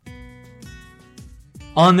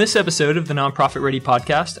On this episode of the Nonprofit Ready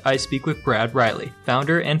podcast, I speak with Brad Riley,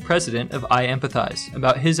 founder and president of iEmpathize,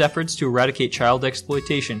 about his efforts to eradicate child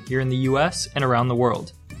exploitation here in the U.S. and around the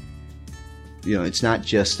world. You know, it's not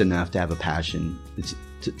just enough to have a passion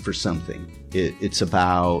for something. It's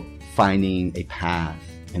about finding a path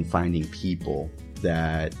and finding people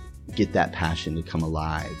that get that passion to come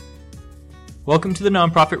alive. Welcome to the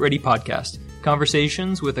Nonprofit Ready podcast,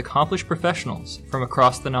 conversations with accomplished professionals from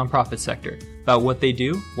across the nonprofit sector about what they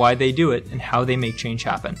do, why they do it, and how they make change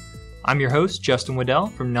happen. I'm your host, Justin Waddell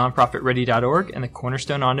from nonprofitready.org and the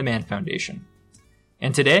Cornerstone On Demand Foundation.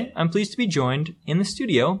 And today, I'm pleased to be joined in the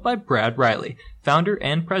studio by Brad Riley, founder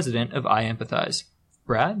and president of iEmpathize.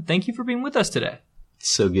 Brad, thank you for being with us today.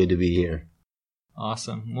 It's so good to be here.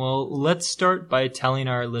 Awesome. Well, let's start by telling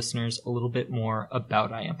our listeners a little bit more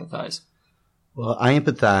about iEmpathize. Well,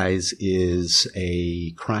 iEmpathize is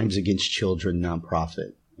a crimes against children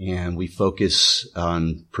nonprofit, and we focus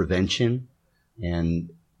on prevention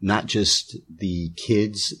and not just the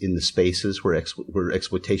kids in the spaces where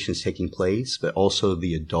exploitation is taking place, but also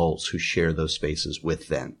the adults who share those spaces with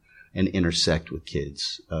them and intersect with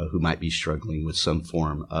kids who might be struggling with some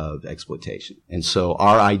form of exploitation. And so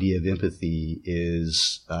our idea of empathy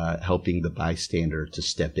is helping the bystander to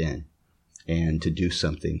step in and to do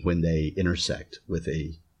something when they intersect with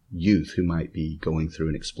a youth who might be going through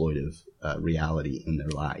an exploitive reality in their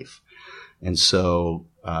life. And so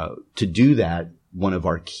to do that, one of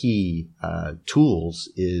our key tools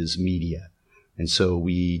is media. And so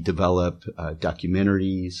we develop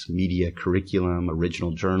documentaries, media curriculum,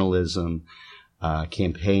 original journalism,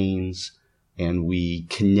 campaigns, and we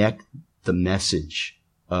connect the message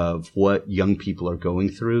of what young people are going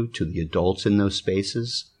through to the adults in those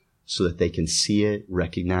spaces so that they can see it,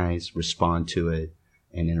 recognize, respond to it,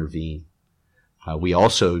 and intervene. We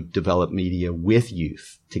also develop media with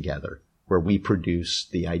youth together, where we produce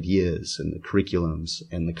the ideas and the curriculums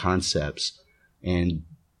and the concepts, and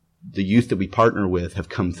the youth that we partner with have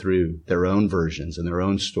come through their own versions and their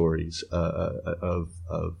own stories of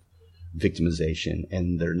victimization,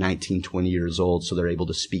 and they're 19, 20 years old, so they're able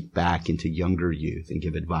to speak back into younger youth and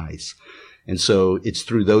give advice. And so it's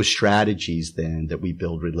through those strategies then that we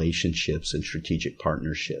build relationships and strategic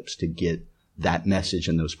partnerships to get that message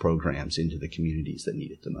and those programs into the communities that need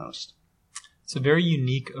it the most. It's a very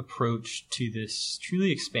unique approach to this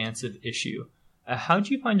truly expansive issue. How did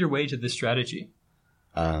you find your way to this strategy?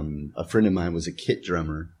 A friend of mine was a kit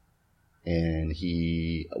drummer, and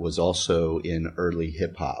he was also in early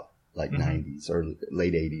hip hop, like 90s,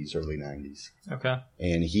 late 80s, early 90s. Okay.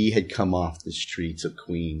 And he had come off the streets of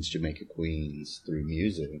Queens, Jamaica, Queens, through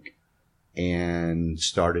music, and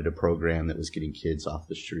started a program that was getting kids off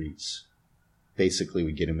the streets. Basically,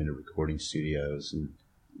 we get them into recording studios and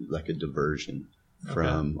like a diversion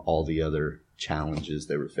from all the other challenges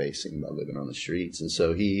they were facing by living on the streets. And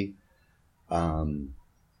so he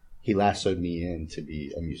lassoed me in to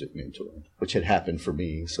be a music mentor, which had happened for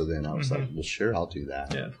me. So then I was like, well, sure, I'll do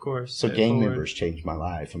that. Yeah, of course. So gang members changed my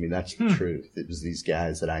life. I mean, that's the truth. It was these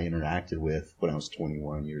guys that I interacted with when I was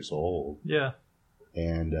 21 years old. Yeah.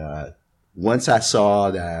 And once I saw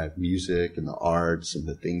that music and the arts and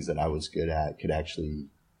the things that I was good at could actually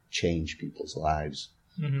change people's lives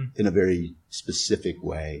in a very specific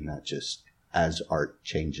way, not just as art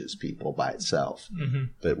changes people by itself,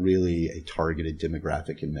 but really a targeted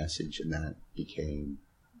demographic and message, and that became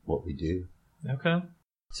what we do. Okay.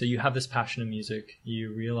 So you have this passion in music.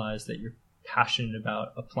 You realize that you're passionate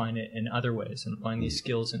about applying it in other ways and applying these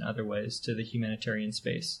skills in other ways to the humanitarian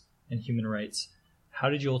space and human rights. How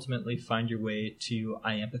did you ultimately find your way to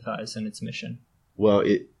iEmpathize and its mission? Well,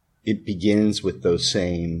 it begins with those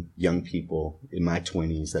same young people in my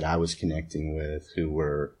 20s that I was connecting with who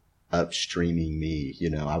were upstreaming me. You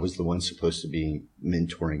know, I was the one supposed to be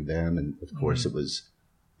mentoring them. And of course, it was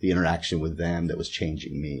the interaction with them that was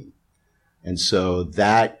changing me. And so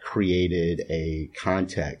that created a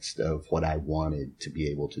context of what I wanted to be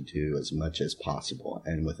able to do as much as possible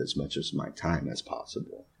and with as much as my time as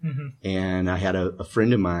possible. And I had a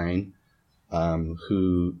friend of mine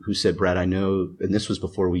who said, Brad, I know, and this was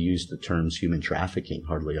before we used the terms human trafficking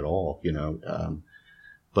hardly at all, you know,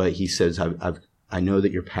 but he says, I know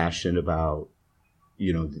that you're passionate about,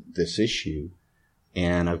 you know, this issue.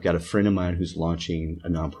 And I've got a friend of mine who's launching a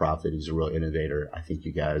nonprofit. He's a real innovator. I think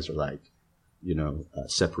you guys are like, you know,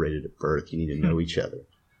 separated at birth. You need to know each other.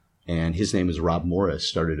 And his name is Rob Morris,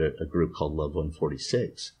 started a group called Love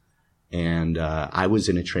 146. And I was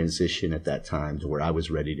in a transition at that time to where I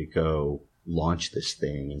was ready to go launch this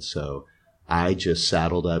thing. And so I just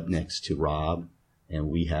saddled up next to Rob, and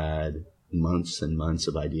we had months and months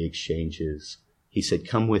of idea exchanges. He said,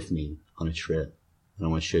 come with me on a trip. and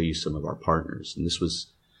I want to show you some of our partners. And this was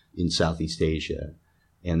in Southeast Asia.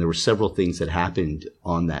 And there were several things that happened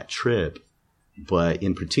on that trip. But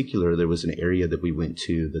in particular, there was an area that we went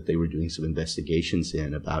to that they were doing some investigations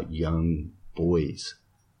in about young boys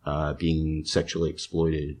being sexually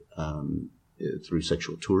exploited through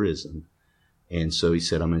sexual tourism. And so he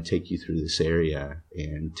said, I'm going to take you through this area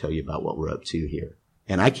and tell you about what we're up to here.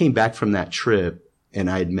 And I came back from that trip and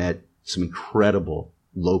I had met some incredible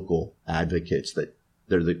local advocates that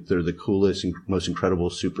they're the coolest and most incredible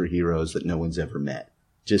superheroes that no one's ever met.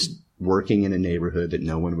 Just working in a neighborhood that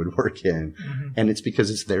no one would work in. Mm-hmm. And it's because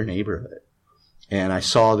it's their neighborhood. And I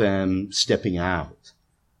saw them stepping out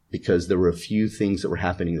because there were a few things that were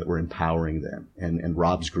happening that were empowering them. And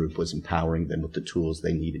Rob's group was empowering them with the tools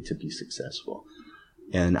they needed to be successful.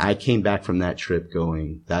 And I came back from that trip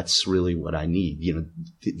going, that's really what I need. You know,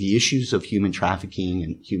 the issues of human trafficking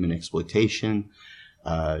and human exploitation,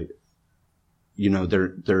 you know,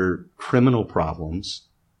 they're criminal problems.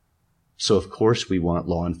 So of course we want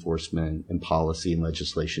law enforcement and policy and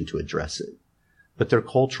legislation to address it. But they're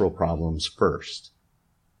cultural problems first.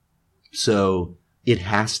 So it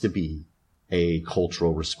has to be a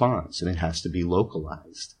cultural response and it has to be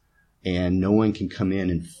localized. And no one can come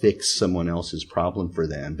in and fix someone else's problem for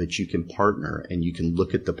them, but you can partner and you can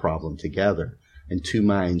look at the problem together. And two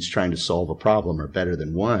minds trying to solve a problem are better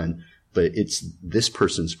than one, but it's this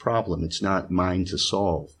person's problem. It's not mine to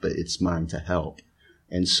solve, but it's mine to help.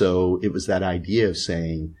 And so it was that idea of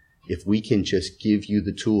saying, if we can just give you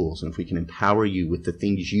the tools and if we can empower you with the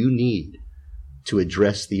things you need to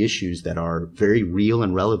address the issues that are very real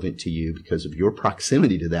and relevant to you because of your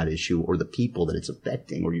proximity to that issue or the people that it's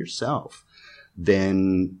affecting or yourself,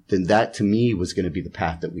 then that to me was going to be the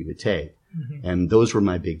path that we would take. Mm-hmm. And those were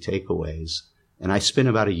my big takeaways. And I spent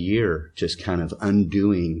about a year just kind of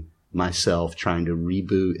undoing myself, trying to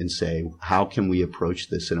reboot and say, how can we approach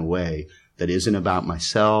this in a way that isn't about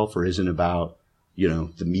myself or isn't about, you know,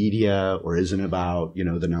 the media or isn't about, you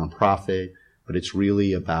know, the nonprofit, but it's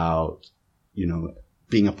really about, you know,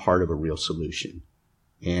 being a part of a real solution.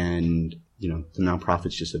 And, you know, the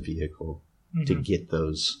nonprofit's just a vehicle mm-hmm. to get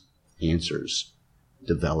those answers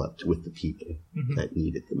developed with the people mm-hmm. that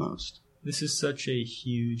need it the most. This is such a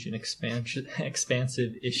huge and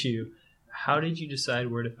expansive issue. How did you decide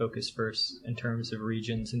where to focus first in terms of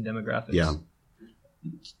regions and demographics? Yeah.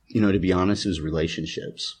 You know, to be honest, it was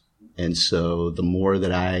relationships. And so the more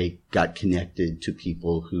that I got connected to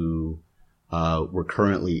people who were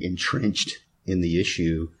currently entrenched in the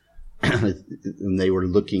issue, and they were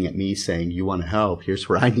looking at me saying, you want to help, here's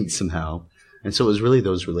where I need some help. And so it was really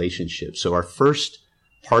those relationships. So our first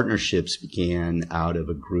partnerships began out of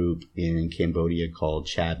a group in Cambodia called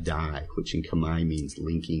Chab Dai, which in Khmer means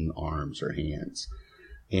linking arms or hands.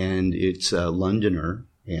 And it's a Londoner,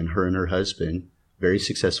 and her husband, very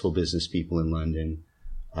successful business people in London,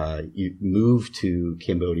 moved to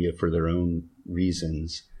Cambodia for their own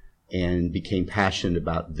reasons and became passionate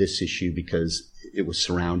about this issue because it was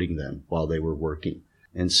surrounding them while they were working.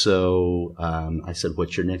 And so I said,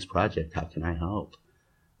 what's your next project? How can I help?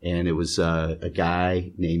 And it was a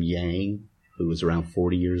guy named Yang, who was around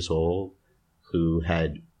 40 years old, who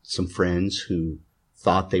had some friends who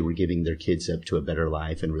thought they were giving their kids up to a better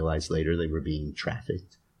life and realized later they were being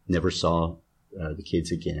trafficked, never saw the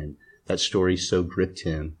kids again. That story so gripped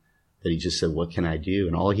him that he just said, what can I do?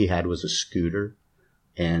 And all he had was a scooter.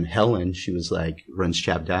 And Helen, she was like, runs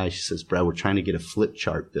Chab Dai. She says, Brad, we're trying to get a flip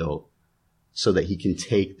chart built so that he can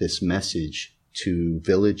take this message to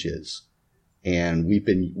villages. And we've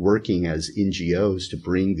been working as NGOs to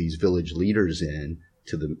bring these village leaders in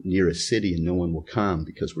to the nearest city, and no one will come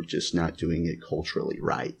because we're just not doing it culturally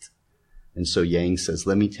right. And so Yang says,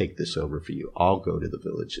 let me take this over for you. I'll go to the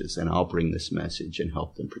villages and I'll bring this message and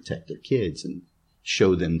help them protect their kids and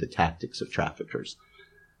show them the tactics of traffickers.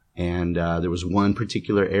 And there was one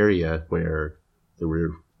particular area where there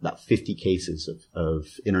were about 50 cases of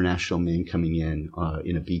international men coming in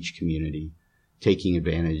a beach community, taking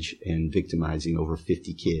advantage and victimizing over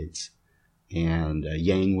 50 kids. And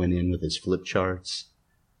Yang went in with his flip charts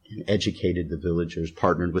and educated the villagers,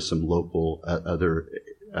 partnered with some local other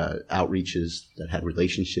outreaches that had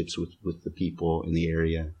relationships with the people in the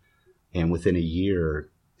area. And within a year,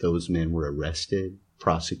 those men were arrested,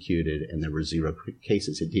 prosecuted, and there were 0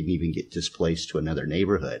 cases. It didn't even get displaced to another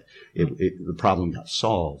neighborhood. The problem got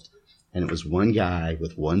solved. And it was one guy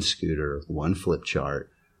with one scooter, one flip chart.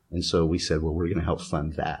 And so we said, well, we're going to help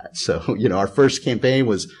fund that. So, you know, our first campaign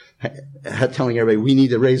was telling everybody we need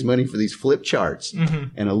to raise money for these flip charts.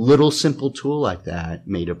 Mm-hmm. And a little simple tool like that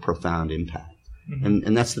made a profound impact. Mm-hmm.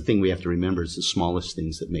 And that's the thing we have to remember is the smallest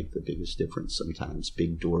things that make the biggest difference sometimes.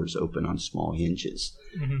 Big doors open on small hinges.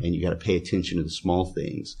 Mm-hmm. And you got to pay attention to the small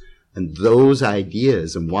things. And those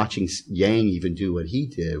ideas, and watching Yang even do what he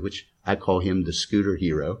did, which I call him the scooter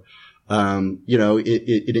hero,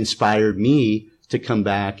 it inspired me to come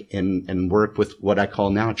back and work with what I call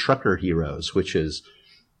now trucker heroes,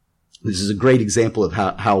 this is a great example of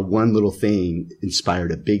how one little thing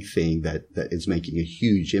inspired a big thing that is making a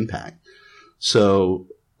huge impact. So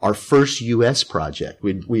our first U.S. project,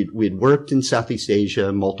 we'd worked in Southeast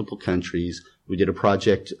Asia, multiple countries. We did a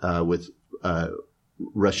project with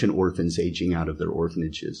Russian orphans aging out of their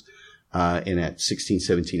orphanages. And at 16,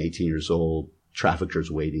 17, 18 years old, traffickers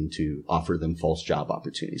waiting to offer them false job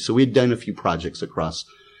opportunities. So we'd done a few projects across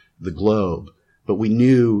the globe, but we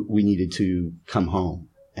knew we needed to come home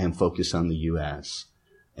and focus on the U.S.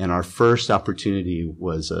 And our first opportunity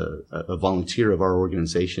was a volunteer of our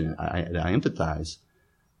organization at iEmpathize.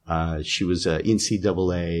 She was a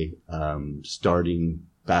NCAA starting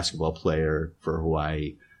basketball player for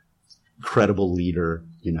Hawaii, credible leader,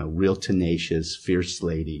 real tenacious, fierce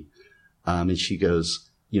lady. And she goes,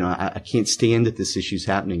 I can't stand that this issue's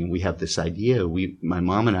happening, and we have this idea. My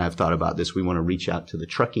mom and I have thought about this. We want to reach out to the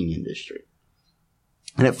trucking industry.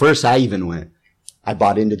 And at first I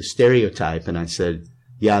bought into the stereotype, and I said,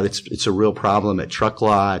 yeah, it's a real problem at truck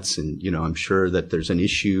lots. And, I'm sure that there's an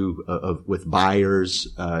issue with buyers,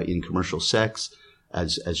 in commercial sex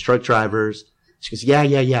as truck drivers. She goes,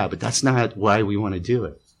 yeah, but that's not why we want to do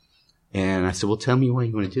it. And I said, well, tell me why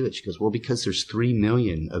you want to do it. She goes, well, because there's 3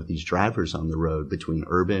 million of these drivers on the road between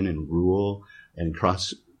urban and rural and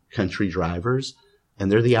cross-country drivers,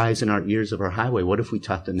 and they're the eyes and our ears of our highway. What if we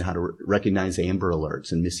taught them how to recognize Amber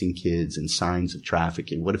Alerts and missing kids and signs of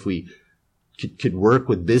trafficking? What if we could work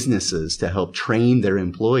with businesses to help train their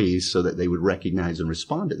employees so that they would recognize and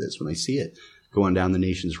respond to this when they see it going down the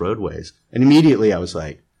nation's roadways? And immediately I was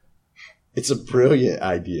like, it's a brilliant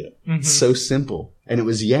idea. Mm-hmm. It's so simple. And it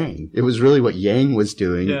was Yang. It was really what Yang was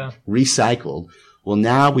doing, recycled. Well,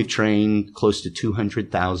 now we've trained close to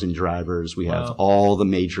 200,000 drivers. We have all the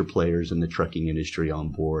major players in the trucking industry on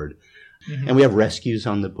board. Mm-hmm. And we have rescues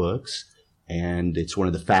on the books. And it's one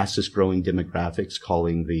of the fastest growing demographics,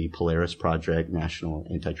 calling the Polaris Project National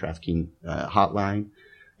Anti-Trafficking Hotline.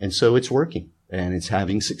 And so it's working and it's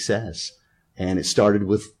having success. And it started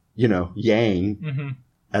with, Yang. Mm-hmm.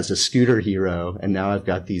 As a scooter hero, and now I've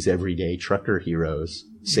got these everyday trucker heroes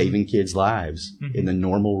saving kids' lives in the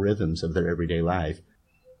normal rhythms of their everyday life.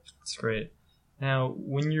 That's great. Now,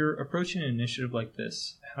 when you're approaching an initiative like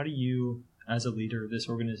this, how do you, as a leader of this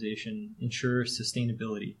organization, ensure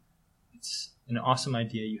sustainability? It's an awesome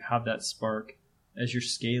idea. You have that spark. As you're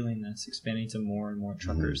scaling this, expanding to more and more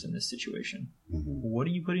truckers in this situation. Mm-hmm. What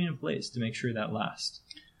are you putting in place to make sure that lasts?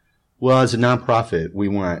 Well, as a nonprofit, we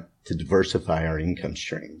want to diversify our income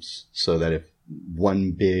streams so that if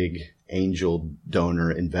one big angel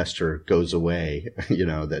donor investor goes away,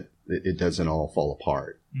 that it doesn't all fall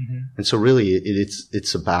apart. Mm-hmm. And so really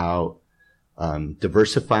it's about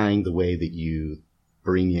diversifying the way that you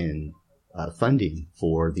bring in funding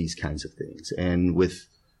for these kinds of things. And with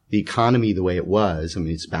the economy the way it was,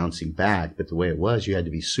 it's bouncing back, but the way it was, you had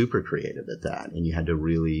to be super creative at that, and you had to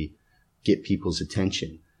really get people's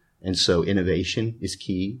attention. And so innovation is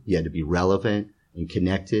key. You had to be relevant and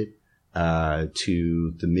connected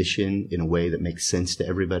to the mission in a way that makes sense to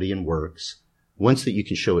everybody and works. Once that you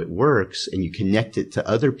can show it works and you connect it to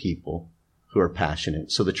other people who are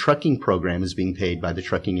passionate. So the trucking program is being paid by the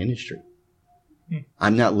trucking industry.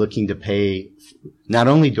 I'm not looking to pay. Not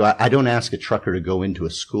only do I don't ask a trucker to go into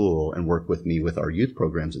a school and work with me with our youth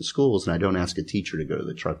programs at schools, and I don't ask a teacher to go to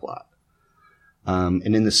the truck lot.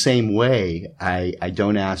 And in the same way, I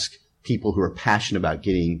don't ask people who are passionate about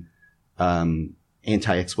getting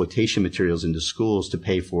anti-exploitation materials into schools to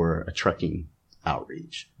pay for a trucking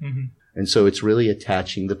outreach. Mm-hmm. And so it's really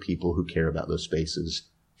attaching the people who care about those spaces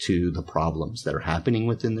to the problems that are happening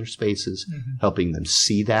within their spaces, helping them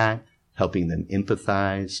see that, helping them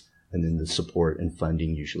empathize, and then the support and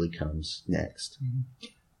funding usually comes next. Mm-hmm.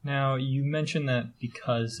 Now, you mentioned that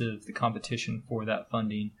because of the competition for that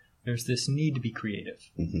funding, there's this need to be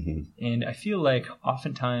creative. Mm-hmm. And I feel like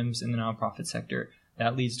oftentimes in the nonprofit sector,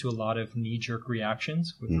 that leads to a lot of knee-jerk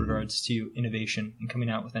reactions with regards to innovation and coming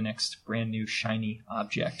out with the next brand new shiny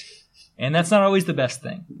object. And that's not always the best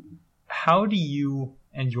thing. How do you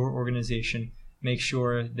and your organization make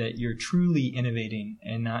sure that you're truly innovating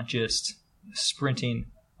and not just sprinting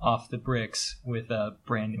off the bricks with a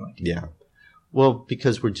brand new idea? Yeah. Well,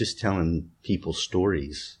 because we're just telling people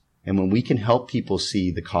stories. And when we can help people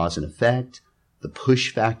see the cause and effect, the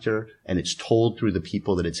push factor, and it's told through the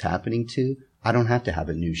people that it's happening to, I don't have to have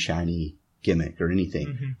a new shiny gimmick or anything.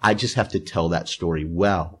 Mm-hmm. I just have to tell that story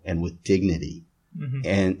well and with dignity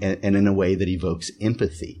and in a way that evokes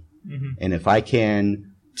empathy. And if I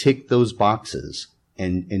can tick those boxes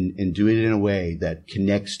and do it in a way that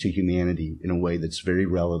connects to humanity in a way that's very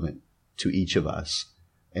relevant to each of us,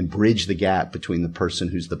 and bridge the gap between the person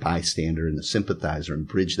who's the bystander and the sympathizer, and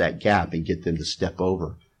bridge that gap and get them to step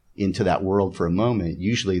over into that world for a moment,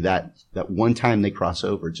 usually that one time they cross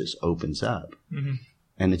over just opens up.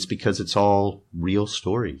 And it's because it's all real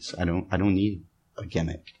stories. I don't need a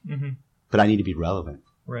gimmick, but I need to be relevant.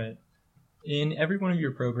 Right. In every one of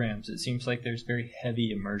your programs, it seems like there's very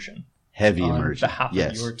heavy immersion. On behalf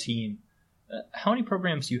of your team. How many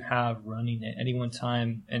programs do you have running at any one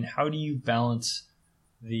time, and how do you balance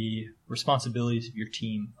the responsibilities of your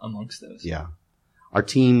team amongst those? Yeah. Our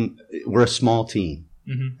team, we're a small team.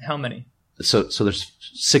 How many? So there's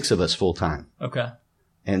 6 of us full time. Okay.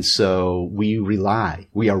 And so we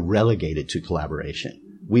are relegated to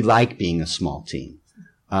collaboration. We like being a small team.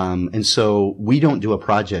 And so we don't do a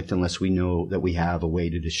project unless we know that we have a way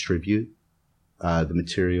to distribute the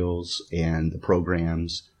materials and the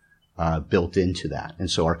programs built into that. And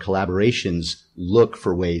so our collaborations look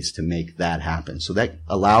for ways to make that happen. So that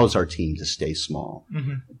allows our team to stay small.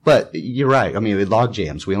 But you're right. I mean, with log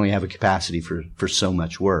jams, we only have a capacity for so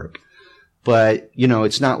much work. But,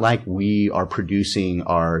 it's not like we are producing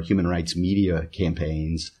our human rights media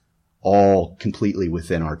campaigns all completely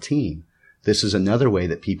within our team. This is another way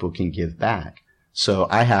that people can give back. So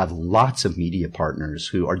I have lots of media partners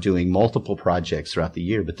who are doing multiple projects throughout the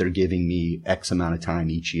year, but they're giving me X amount of time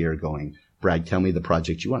each year going, Brad, tell me the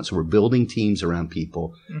project you want. So we're building teams around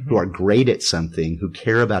people who are great at something, who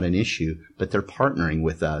care about an issue, but they're partnering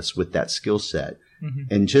with us with that skill set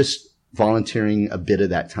and just volunteering a bit of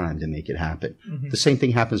that time to make it happen. The same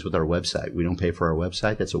thing happens with our website. We don't pay for our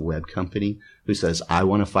website. That's a web company who says, I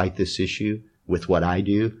want to fight this issue with what I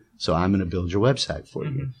do, so I'm going to build your website for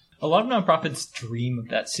you. A lot of nonprofits dream of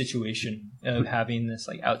that situation of having this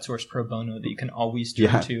like outsourced pro bono that you can always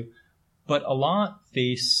turn to. But a lot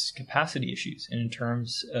face capacity issues in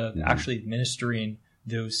terms of actually administering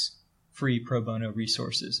those free pro bono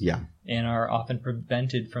resources and are often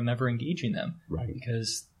prevented from ever engaging them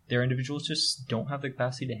because their individuals just don't have the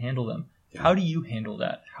capacity to handle them. How do you handle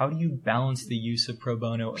that? How do you balance the use of pro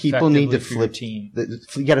bono People need to flip team?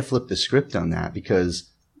 You got to flip the script on that, because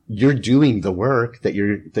you're doing the work that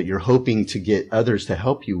you're hoping to get others to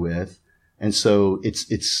help you with. And so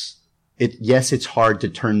it's hard to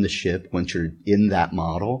turn the ship once you're in that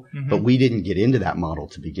model, but we didn't get into that model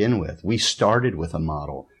to begin with. We started with a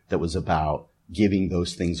model that was about giving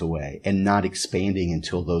those things away and not expanding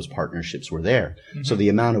until those partnerships were there. So the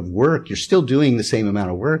amount of work, you're still doing the same amount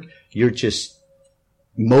of work. You're just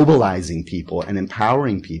mobilizing people and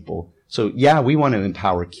empowering people. So we want to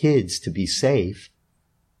empower kids to be safe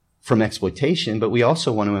from exploitation, but we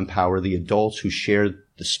also want to empower the adults who share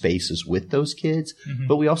the spaces with those kids.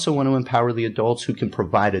 But we also want to empower the adults who can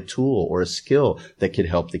provide a tool or a skill that could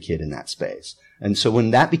help the kid in that space. And so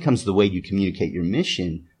when that becomes the way you communicate your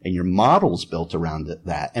mission and your model's built around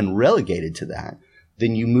that and relegated to that,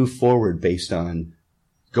 then you move forward based on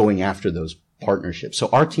going after those partnerships. So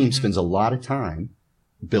our team spends a lot of time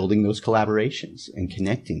building those collaborations and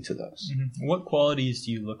connecting to those. What qualities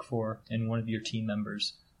do you look for in one of your team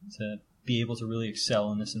members to be able to really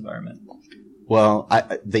excel in this environment? Well,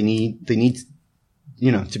 they need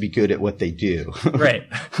to be good at what they do. Right.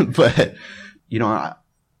 But,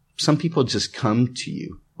 some people just come to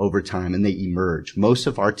you over time and they emerge. Most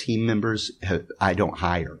of our team members, I don't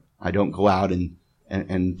hire. I don't go out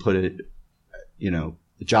and put a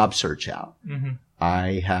job search out.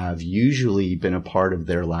 I have usually been a part of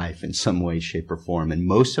their life in some way, shape, or form. And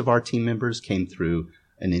most of our team members came through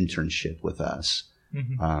an internship with us.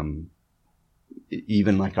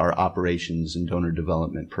 Even like our operations and donor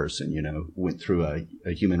development person, went through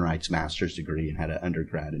a human rights master's degree and had an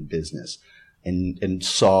undergrad in business and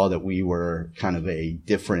saw that we were kind of a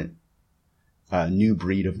different, new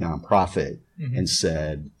breed of nonprofit and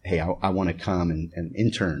said, hey, I want to come and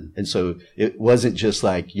intern. And so it wasn't just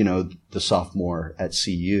like, the sophomore at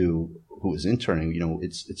CU who was interning,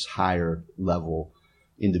 it's higher level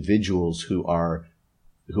individuals who are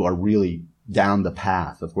really down the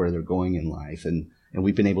path of where they're going in life. And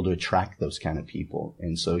we've been able to attract those kind of people.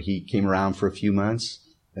 And so he came around for a few months,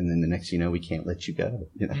 and then the next, we can't let you go,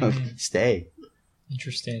 stay.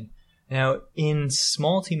 Interesting. Now, in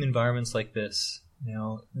small team environments like this,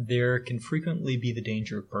 there can frequently be the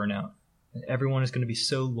danger of burnout. Everyone is going to be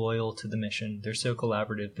so loyal to the mission. They're so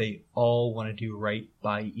collaborative. They all want to do right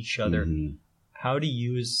by each other. how do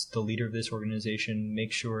you, as the leader of this organization,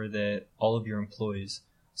 make sure that all of your employees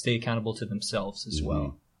stay accountable to themselves as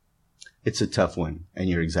well? It's a tough one, and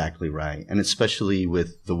you're exactly right. And especially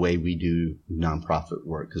with the way we do nonprofit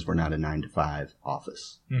work, because we're not a 9-to-5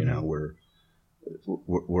 office. You know,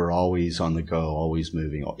 we're always on the go, always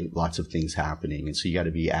moving, lots of things happening. And so you got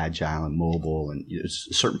to be agile and mobile, and it's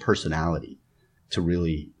a certain personality to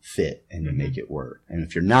really fit and to make it work. And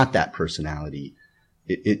if you're not that personality,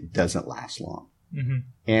 it doesn't last long.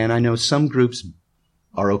 And I know some groups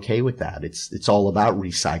are okay with that. It's all about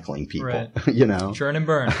recycling people, right. You know, churn and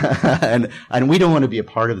burn. and we don't want to be a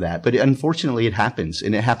part of that, but unfortunately it happens.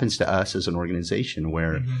 And it happens to us as an organization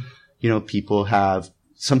where, you know,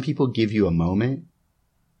 some people give you a moment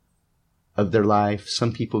of their life.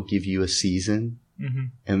 Some people give you a season,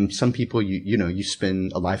 and some people, you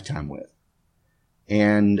spend a lifetime with.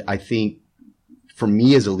 And I think for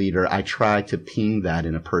me as a leader, I try to ping that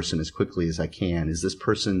in a person as quickly as I can. Is this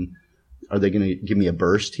person, are they going to give me a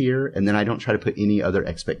burst here? And then I don't try to put any other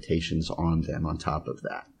expectations on them on top of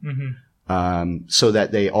that. So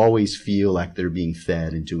that they always feel like they're being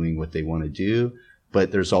fed and doing what they want to do.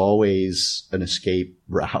 But there's always an escape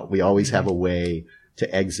route. We always have a way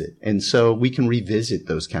to exit. And so we can revisit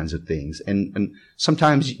those kinds of things. And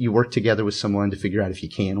sometimes you work together with someone to figure out if you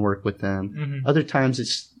can work with them. Other times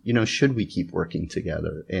it's, should we keep working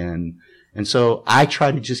together? And so I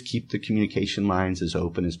try to just keep the communication lines as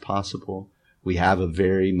open as possible. We have a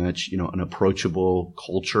very much, an approachable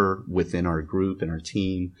culture within our group and our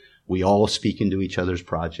team. We all speak into each other's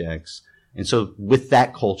projects. And so with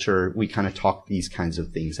that culture, we kind of talk these kinds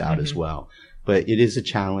of things out as well. But it is a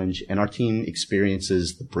challenge, and our team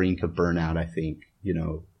experiences the brink of burnout, I think.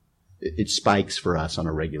 It spikes for us on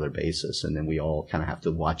a regular basis, and then we all kind of have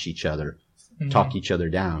to watch each other, talk each other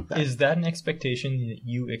down. Is that an expectation that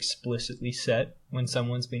you explicitly set when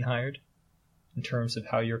someone's being hired in terms of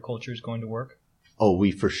how your culture is going to work? Oh,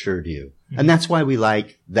 we for sure do. And that's why we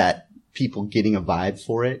like that people getting a vibe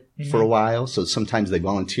for it for a while. So sometimes they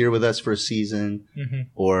volunteer with us for a season,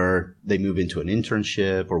 or they move into an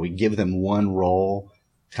internship, or we give them one role,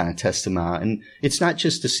 kind of test them out. And it's not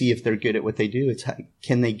just to see if they're good at what they do. It's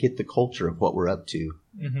can they get the culture of what we're up to?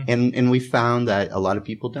 And we found that a lot of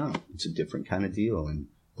people don't. It's a different kind of deal. And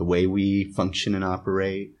the way we function and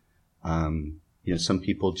operate, some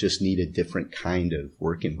people just need a different kind of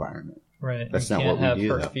work environment. Right. That's not what we do. You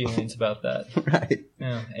can't have hurt feelings about that. Right.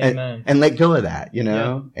 Yeah. Amen. And let go of that,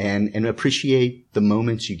 and appreciate the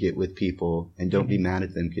moments you get with people, and don't be mad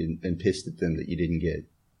at them and pissed at them that you didn't get,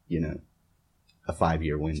 a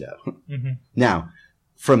 5-year window. Now,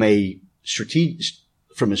 from a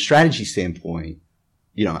strategy standpoint,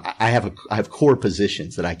 I have core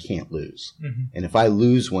positions that I can't lose. And if I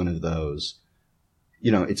lose one of those,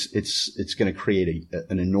 it's going to create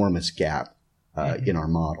an enormous gap, in our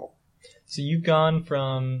model. So you've gone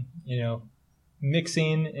from,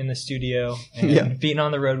 mixing in the studio and being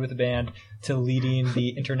on the road with a band to leading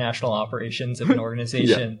the international operations of an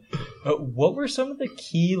organization. What were some of the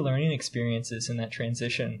key learning experiences in that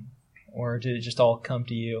transition? Or did it just all come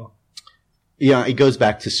to you? Yeah, it goes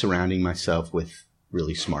back to surrounding myself with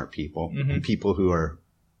really smart people and people who are,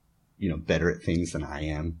 better at things than I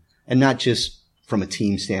am. And not just from a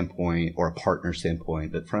team standpoint or a partner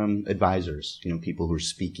standpoint, but from advisors, people who are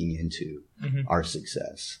speaking into our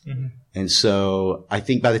success. And so I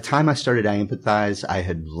think by the time I started iEmpathize, I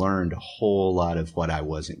had learned a whole lot of what I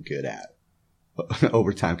wasn't good at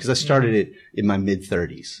over time, because I started it in my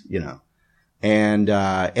mid-30s, and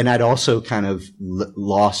I'd also kind of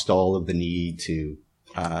lost all of the need to,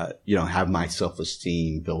 have my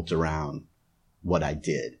self-esteem built around what I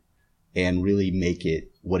did and really make it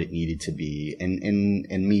what it needed to be,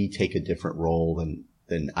 and me take a different role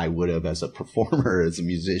than I would have as a performer, as a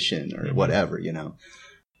musician, or whatever,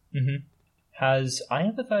 Has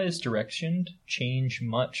iEmpathize direction changed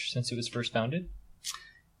much since it was first founded?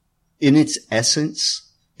 In its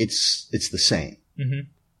essence, it's the same.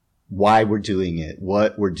 Why we're doing it,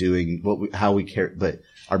 what we're doing, how we care, but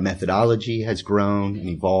our methodology has grown and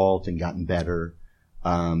evolved and gotten better.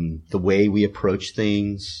 The way we approach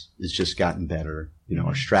things has just gotten better.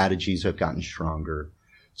 Our strategies have gotten stronger.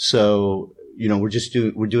 So,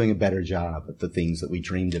 we're doing a better job at the things that we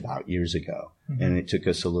dreamed about years ago. And it took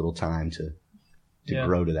us a little time to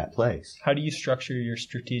grow to that place. How do you structure your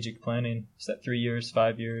strategic planning? Is that 3 years,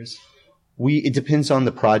 5 years? It depends on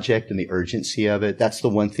the project and the urgency of it. That's the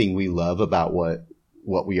one thing we love about what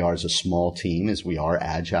we are as a small team, is we are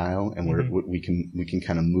agile, and we can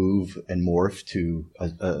kind of move and morph to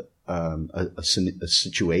a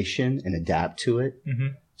situation and adapt to it.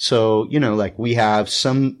 So, we have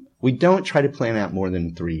we don't try to plan out more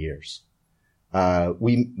than 3 years.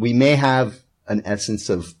 We may have an essence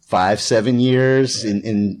of 5-7 years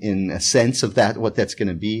in a sense of that, what that's going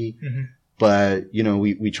to be. Mm-hmm. But,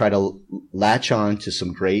 we try to latch on to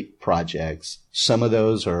some great projects. Some of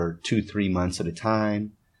those are 2-3 months at a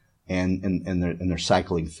time and they're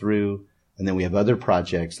cycling through. And then we have other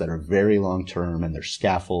projects that are very long term and they're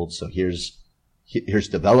scaffold. So here's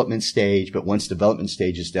development stage. But once development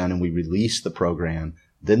stage is done and we release the program,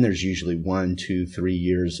 then there's usually 1, 2, 3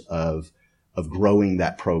 years of growing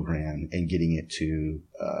that program and getting it to,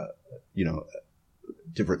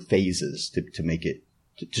 different phases to make it,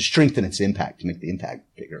 to strengthen its impact, to make the impact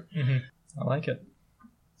bigger. Mm-hmm. I like it.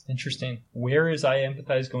 Interesting. Where is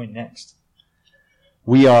iEmpathize going next?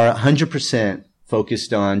 We are 100%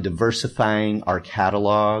 focused on diversifying our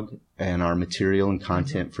catalog and our material and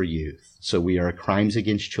content for youth. So we are a crimes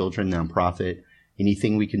against children nonprofit.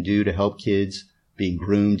 Anything we can do to help kids being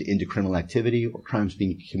groomed into criminal activity or crimes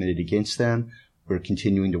being committed against them, we're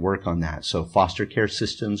continuing to work on that. So foster care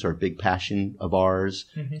systems are a big passion of ours.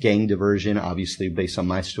 Mm-hmm. Gang diversion, obviously, based on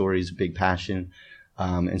my story, is a big passion.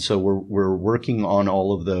 And so we're working on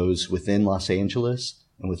all of those within Los Angeles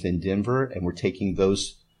and within Denver, and we're taking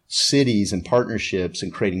those cities and partnerships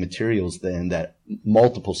and creating materials then that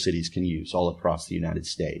multiple cities can use all across the United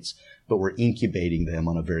States. But we're incubating them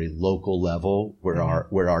on a very local level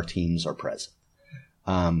where our teams are present.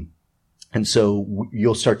 And so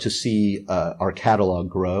you'll start to see our catalog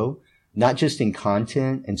grow, not just in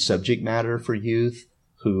content and subject matter for youth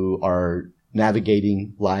who are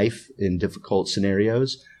navigating life in difficult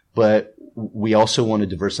scenarios, but we also want to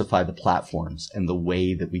diversify the platforms and the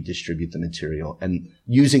way that we distribute the material and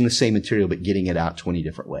using the same material but getting it out 20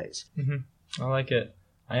 different ways. Mm-hmm. I like it.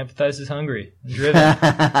 iEmpathize is hungry and driven.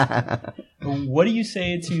 What do you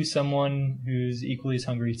say to someone who's equally as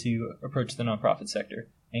hungry to approach the nonprofit sector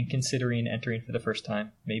and considering entering for the first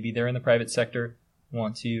time? Maybe they're in the private sector,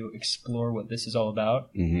 want to explore what this is all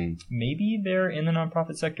about. Mm-hmm. Maybe they're in the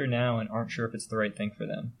nonprofit sector now and aren't sure if it's the right thing for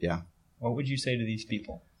them. Yeah. What would you say to these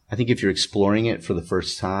people? I think if you're exploring it for the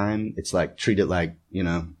first time, it's like treat it like,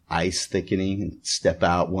 ice thickening and step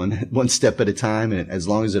out one step at a time. And as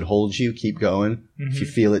long as it holds you, keep going. Mm-hmm. If you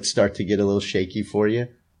feel it start to get a little shaky for you,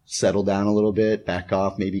 settle down a little bit, back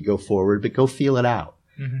off, maybe go forward, but go feel it out.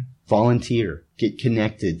 Mm-hmm. Volunteer, get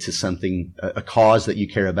connected to something, a cause that you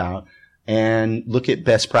care about, and look at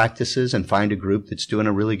best practices and find a group that's doing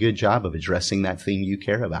a really good job of addressing that thing you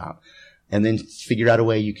care about. And then figure out a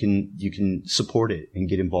way you can support it and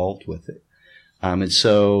get involved with it. And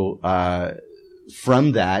so,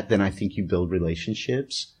 from that, then I think you build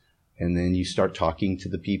relationships and then you start talking to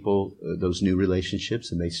the people, those new relationships,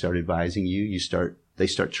 and they start advising you. They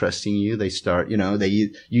start trusting you. They start, you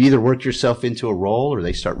either work yourself into a role or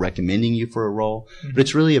they start recommending you for a role. Mm-hmm. But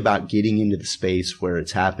it's really about getting into the space where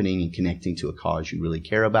it's happening and connecting to a cause you really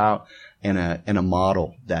care about and a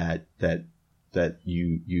model that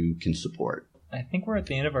you can support. I think we're at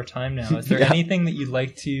the end of our time now. Is there anything that you'd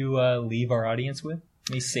like to leave our audience with?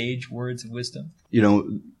 Any sage words of wisdom?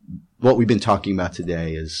 What we've been talking about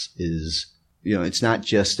today is it's not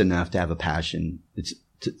just enough to have a passion. It's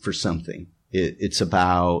for something. It's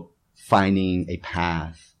about finding a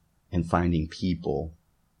path and finding people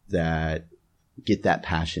that get that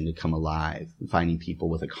passion to come alive, and finding people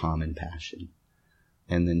with a common passion.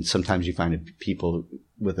 And then sometimes you find people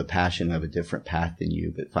with a passion who have a different path than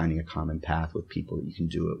you, but finding a common path with people that you can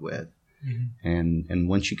do it with. Mm-hmm. And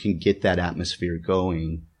once you can get that atmosphere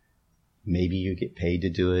going, maybe you get paid to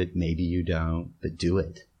do it, maybe you don't, but do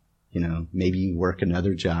it. Maybe you work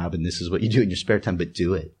another job and this is what you do in your spare time, but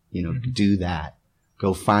do it. Mm-hmm. Do that.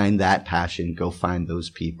 Go find that passion, go find those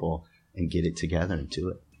people and get it together and do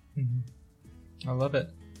it. Mm-hmm. I love it.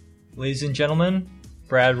 Ladies and gentlemen,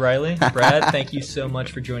 Brad Riley. Brad, thank you so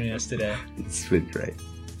much for joining us today. It's been great.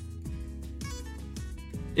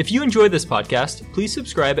 If you enjoyed this podcast, please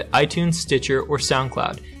subscribe at iTunes, Stitcher, or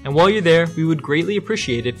SoundCloud. And while you're there, we would greatly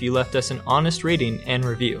appreciate if you left us an honest rating and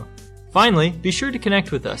review. Finally, be sure to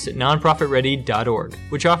connect with us at nonprofitready.org,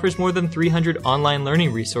 which offers more than 300 online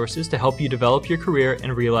learning resources to help you develop your career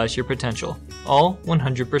and realize your potential, all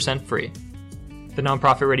 100% free. The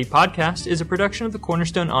Nonprofit Ready podcast is a production of the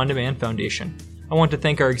Cornerstone On Demand Foundation. I want to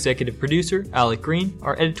thank our executive producer, Alec Green,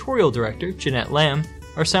 our editorial director, Jeanette Lamb,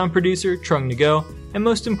 our sound producer, Trung Ngo, and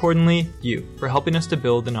most importantly, you, for helping us to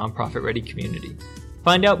build the Nonprofit Ready community.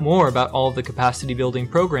 Find out more about all of the capacity building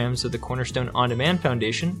programs of the Cornerstone On Demand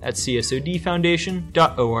Foundation at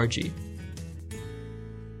csodfoundation.org.